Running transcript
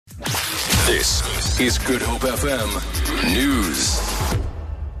This is Good Hope FM News.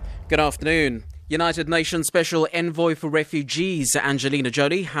 Good afternoon. United Nations Special Envoy for Refugees, Angelina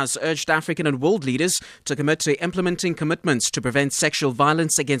Jolie, has urged African and world leaders to commit to implementing commitments to prevent sexual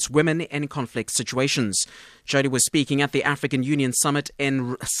violence against women in conflict situations. Jolie was speaking at the African Union Summit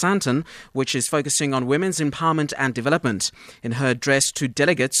in Sandton, which is focusing on women's empowerment and development. In her address to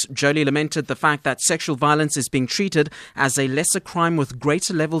delegates, Jolie lamented the fact that sexual violence is being treated as a lesser crime with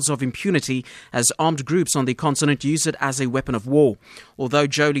greater levels of impunity as armed groups on the continent use it as a weapon of war. Although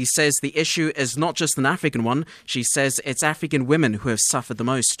Jolie says the issue is not just an African one, she says it's African women who have suffered the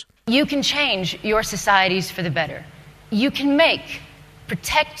most. You can change your societies for the better. You can make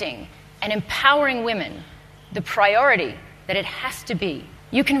protecting and empowering women the priority that it has to be.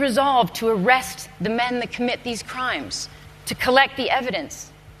 You can resolve to arrest the men that commit these crimes, to collect the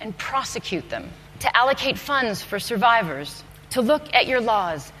evidence and prosecute them, to allocate funds for survivors, to look at your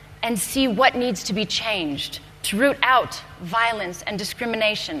laws and see what needs to be changed, to root out violence and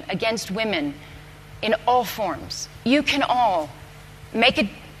discrimination against women in all forms. You can all make a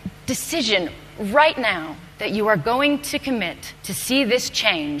decision right now that you are going to commit to see this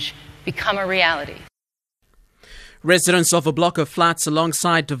change become a reality. Residents of a block of flats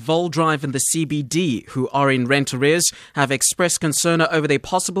alongside Devol Drive in the CBD who are in rent arrears have expressed concern over their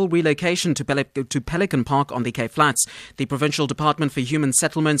possible relocation to Pelican Park on the Cape Flats. The Provincial Department for Human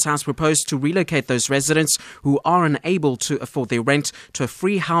Settlements has proposed to relocate those residents who are unable to afford their rent to a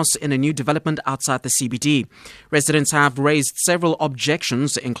free house in a new development outside the CBD. Residents have raised several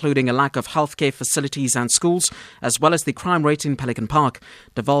objections, including a lack of healthcare facilities and schools, as well as the crime rate in Pelican Park.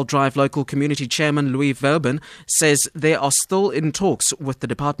 Devol Drive local community chairman Louis Verben says they are still in talks with the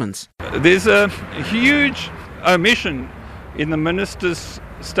department. There's a huge omission in the minister's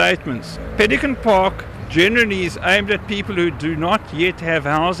statements. Pelican Park generally is aimed at people who do not yet have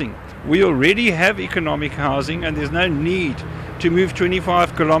housing. We already have economic housing and there's no need to move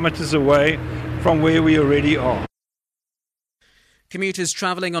 25 kilometers away from where we already are. Commuters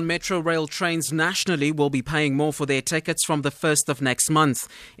travelling on Metro Rail trains nationally will be paying more for their tickets from the 1st of next month.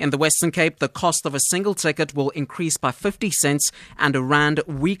 In the Western Cape, the cost of a single ticket will increase by 50 cents and a rand.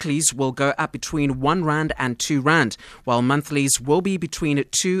 Weeklies will go up between 1 rand and 2 rand, while monthlies will be between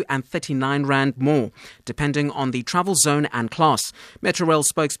 2 and 39 rand more, depending on the travel zone and class. Metro Rail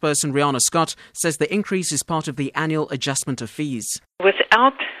spokesperson Rihanna Scott says the increase is part of the annual adjustment of fees.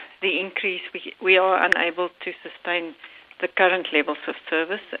 Without the increase, we are unable to sustain the current levels of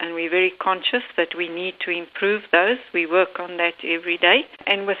service, and we're very conscious that we need to improve those. We work on that every day,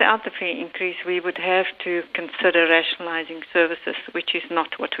 and without the fare increase we would have to consider rationalising services, which is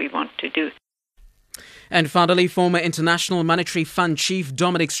not what we want to do. And finally, former International Monetary Fund Chief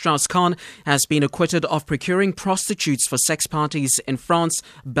Dominic Strauss-Kahn has been acquitted of procuring prostitutes for sex parties in France,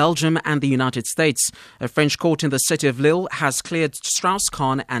 Belgium and the United States. A French court in the city of Lille has cleared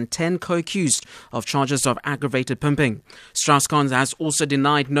Strauss-Kahn and 10 co-accused of charges of aggravated pimping. Strauss-Kahn has also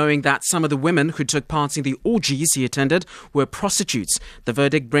denied knowing that some of the women who took part in the orgies he attended were prostitutes. The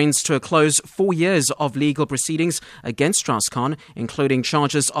verdict brings to a close 4 years of legal proceedings against Strauss-Kahn, including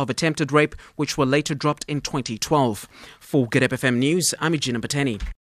charges of attempted rape, which were later dropped in 2012. For Good Hope FM News, I'm Eugene Pateni.